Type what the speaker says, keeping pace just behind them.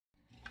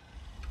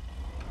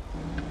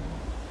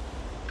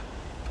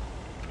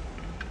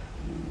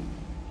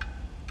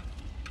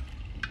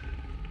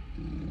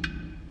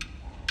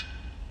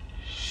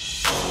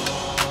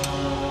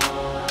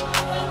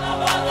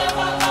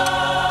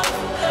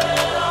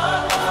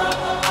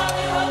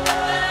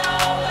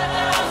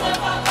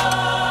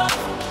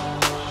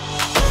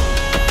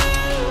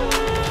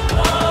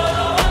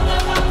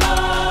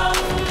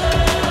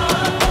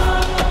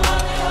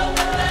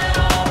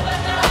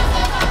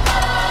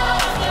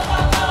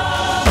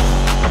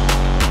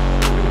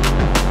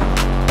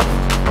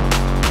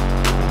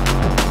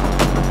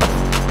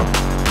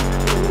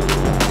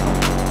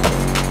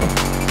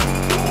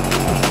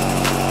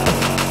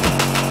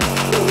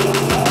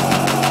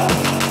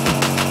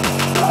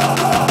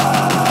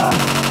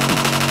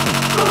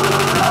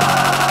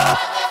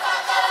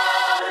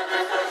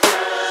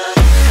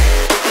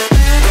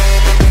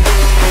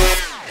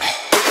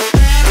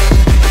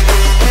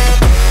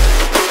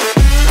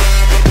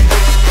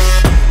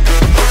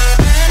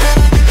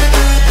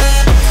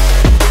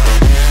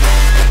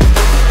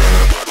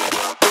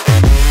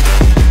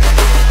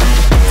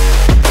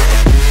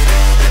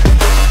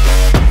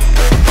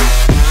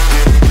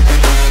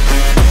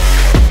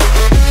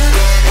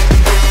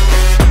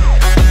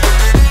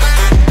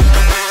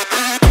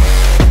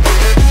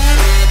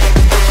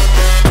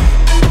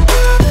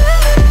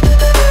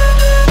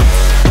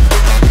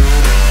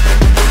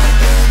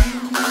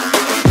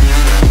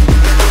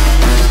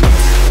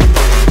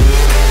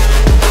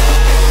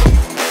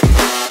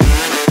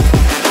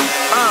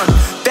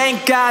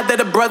thank God that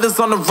the brothers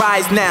on the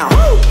rise now.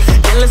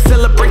 Endless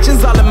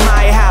celebrations all in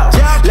my house.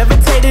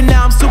 Levitating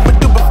now, I'm super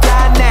duper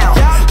fly now.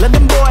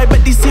 London boy,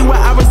 but DC where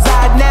I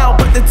reside now.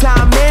 Put the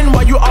time in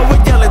while you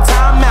always yelling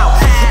time out.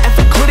 And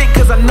for quit it,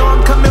 cause I know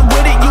I'm coming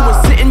with it. You were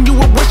sitting, you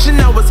were wishing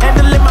I was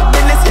handling my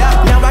business.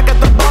 Now I got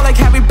the ball like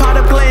Harry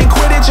Potter playing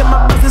Quidditch. And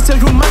my business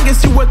is humongous,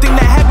 you would think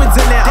that happens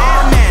in there.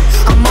 Oh man,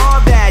 I'm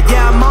all that,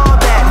 yeah, I'm all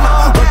that.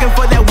 Working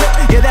for that whip,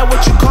 yeah, that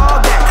what you call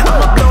that.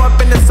 I'ma blow up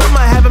in the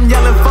summer, have them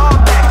yelling fall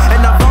back.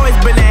 And I've always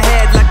been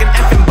ahead like an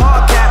effing ball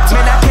cap.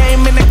 Man, I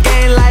came in the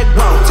game like,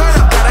 whoa.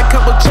 Got a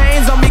couple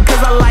chains on me cause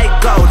I like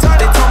gold.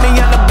 They told me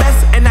I'm the best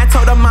and I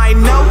told them I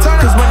know.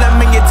 Cause when I'm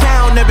in your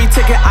town, every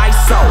ticket I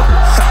sold.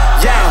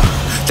 Yeah,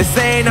 they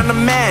saying I'm the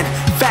man.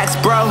 Facts,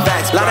 bro.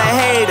 Lot of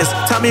haters,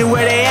 tell me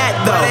where they at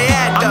though.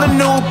 I'm the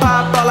new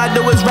pop, all I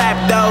do is rap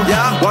though.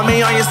 Want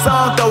me on your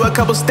song, throw a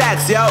couple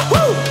stacks, yo.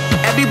 Woo!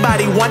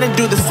 Everybody wanna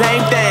do the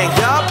same thing.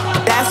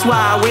 That's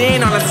why we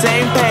ain't on the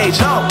same page.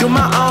 Do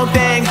my own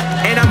thing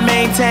and I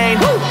maintain.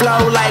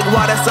 Flow like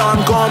water, so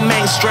I'm going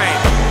mainstream.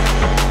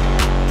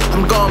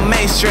 I'm going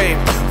mainstream.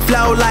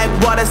 Flow like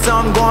water, so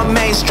I'm going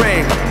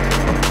mainstream.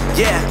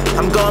 Yeah,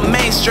 I'm going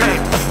mainstream.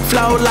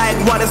 Flow like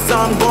water, so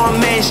I'm going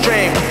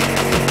mainstream.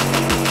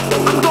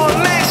 I'm going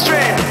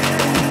mainstream.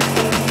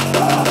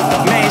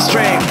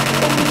 Mainstream.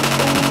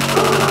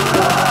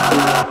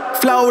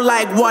 Flow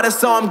like water,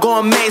 so I'm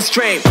going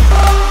mainstream.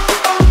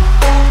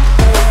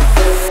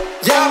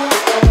 Yeah.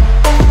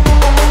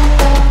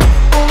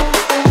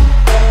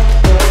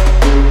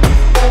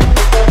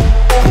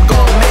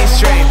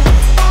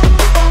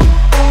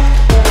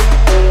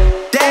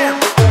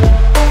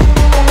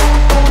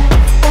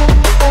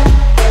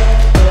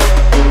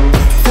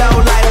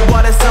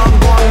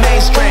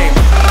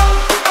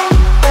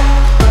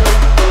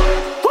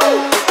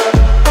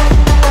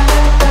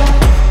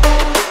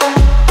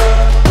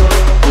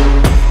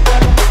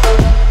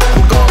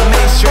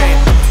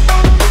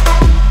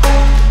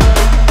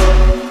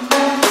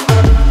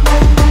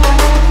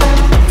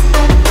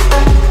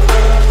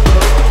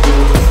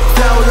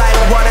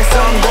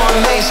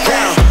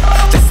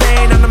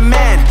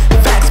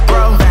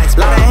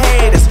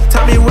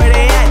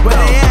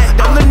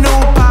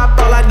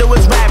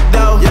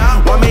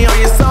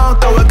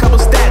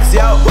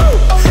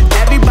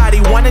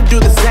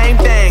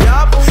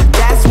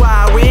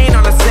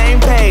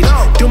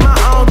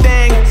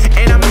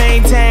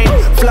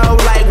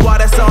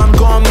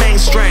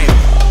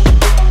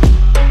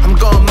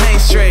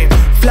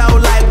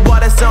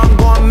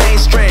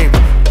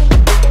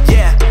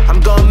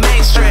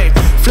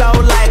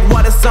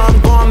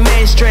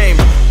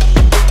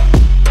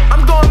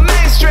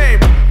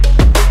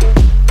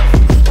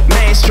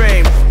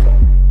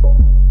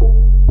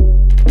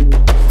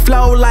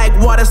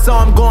 So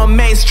I'm going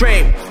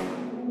mainstream.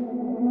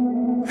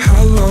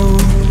 Hello,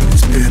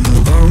 it's been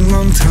a long,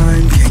 long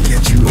time. Can't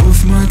get you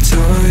off my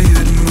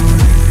tired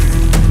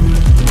mind.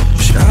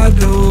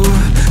 Shadow,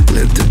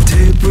 let the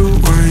tape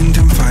rewind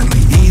and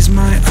finally ease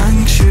my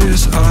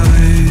anxious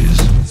eyes.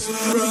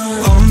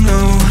 Oh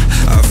no,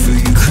 I feel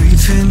you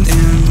creeping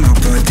in, my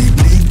body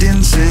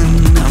bleeding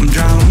sin. I'm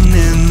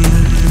drowning.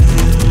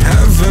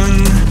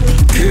 Heaven,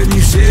 can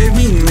you save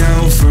me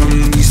now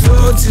from these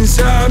thoughts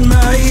inside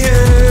my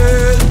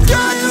head?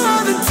 God, you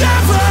are the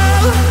devil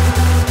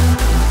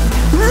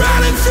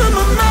running through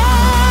my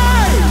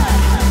mind.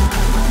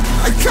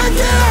 I can't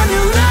get on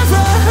your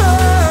level.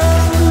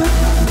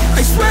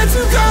 I swear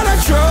to God I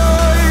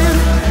tried.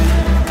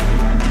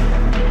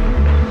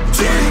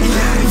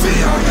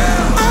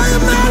 J-E-V-I-L. I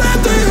am not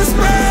under your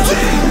spell.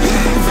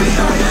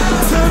 J-E-V-I-L.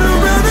 Turn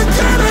around and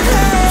turn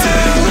ahead.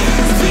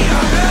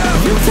 J-E-V-I-L.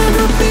 You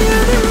cannot be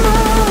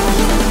anymore.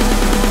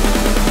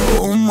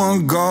 Oh my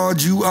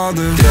God, you are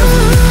the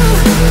devil.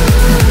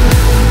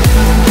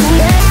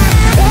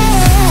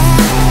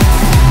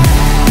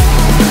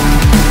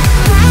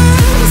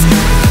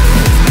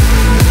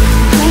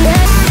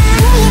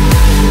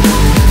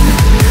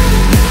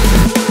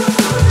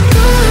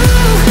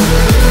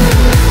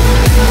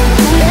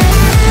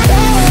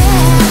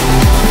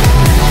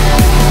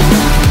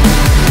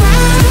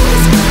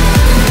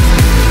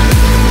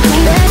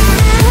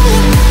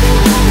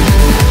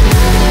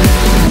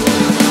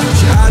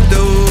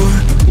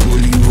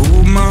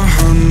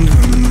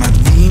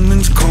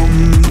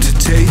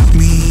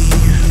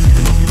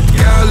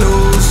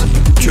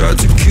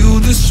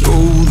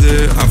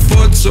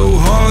 So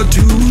hard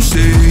to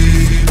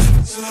save.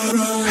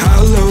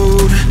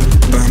 Hallowed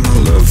by my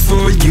love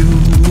for you,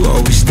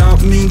 always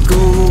stop me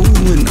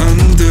going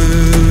under.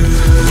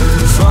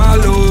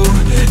 Follow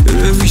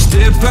every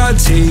step I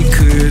take,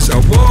 cause I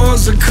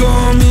was a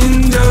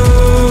coming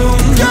down.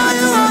 God,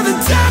 you are the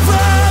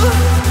devil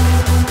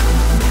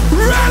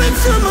running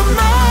through my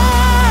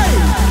mind.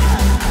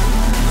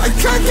 I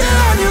can't get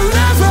on your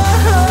level.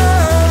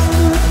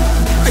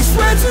 I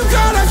swear to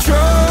God I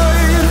tried.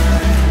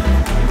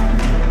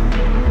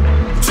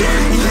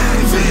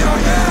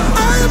 J-E-V-I-L. I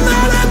am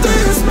not under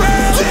your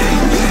spell.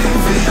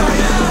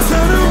 J-E-V-I-L.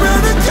 Turn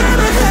around and turn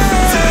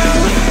ahead.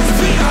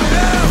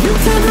 J-E-V-I-L. You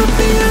cannot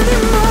be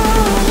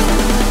anymore.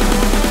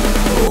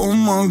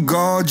 my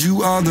God,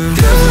 you are the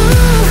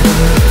devil.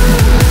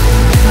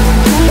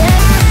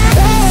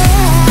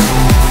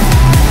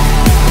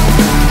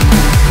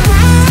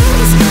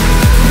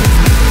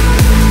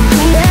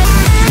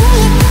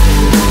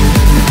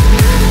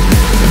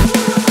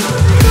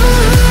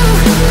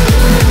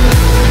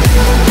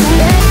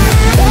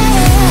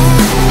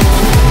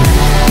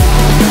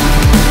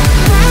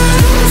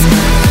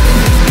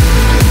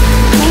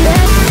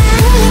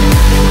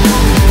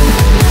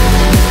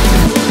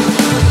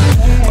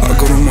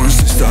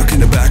 Stuck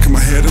in the back of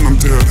my head and I'm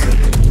dead.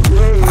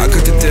 I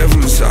got the devil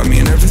inside me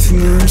and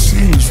everything that I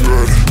see is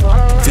red.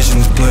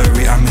 Vision's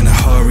blurry, I'm in a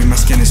hurry, my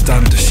skin is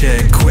starting to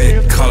shed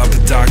quick. Call up the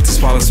doctor,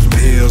 swallow some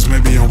pills,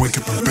 maybe I'll wake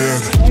up in bed.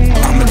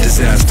 I'm a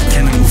disaster,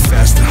 can I move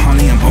faster?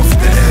 Honey, I'm off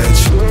the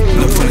edge.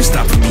 No point in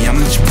stopping me, I'm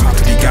not your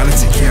property, gotta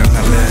take care of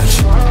that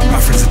ledge. My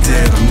friends are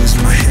dead, I'm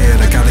losing my head,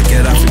 I gotta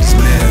get off of these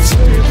meds.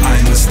 I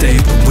am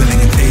unstable,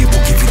 willing and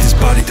able, give you this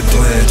body to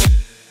pledge.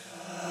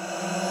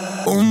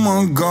 Oh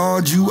my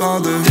God, you are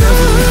the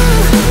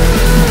devil.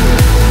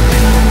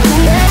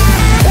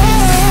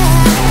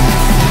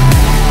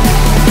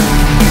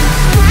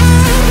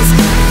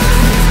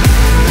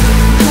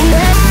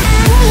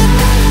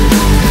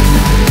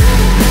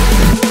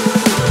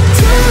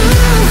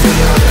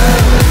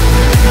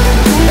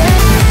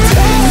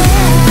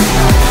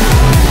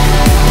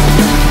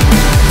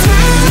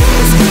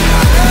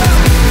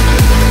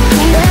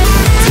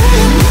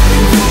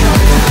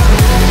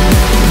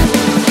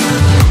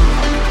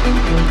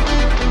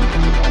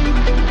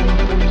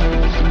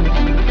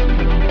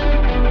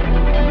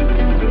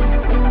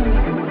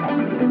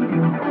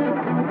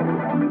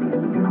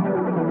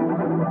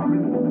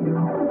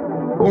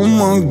 Oh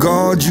my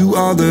God, you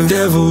are the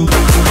devil.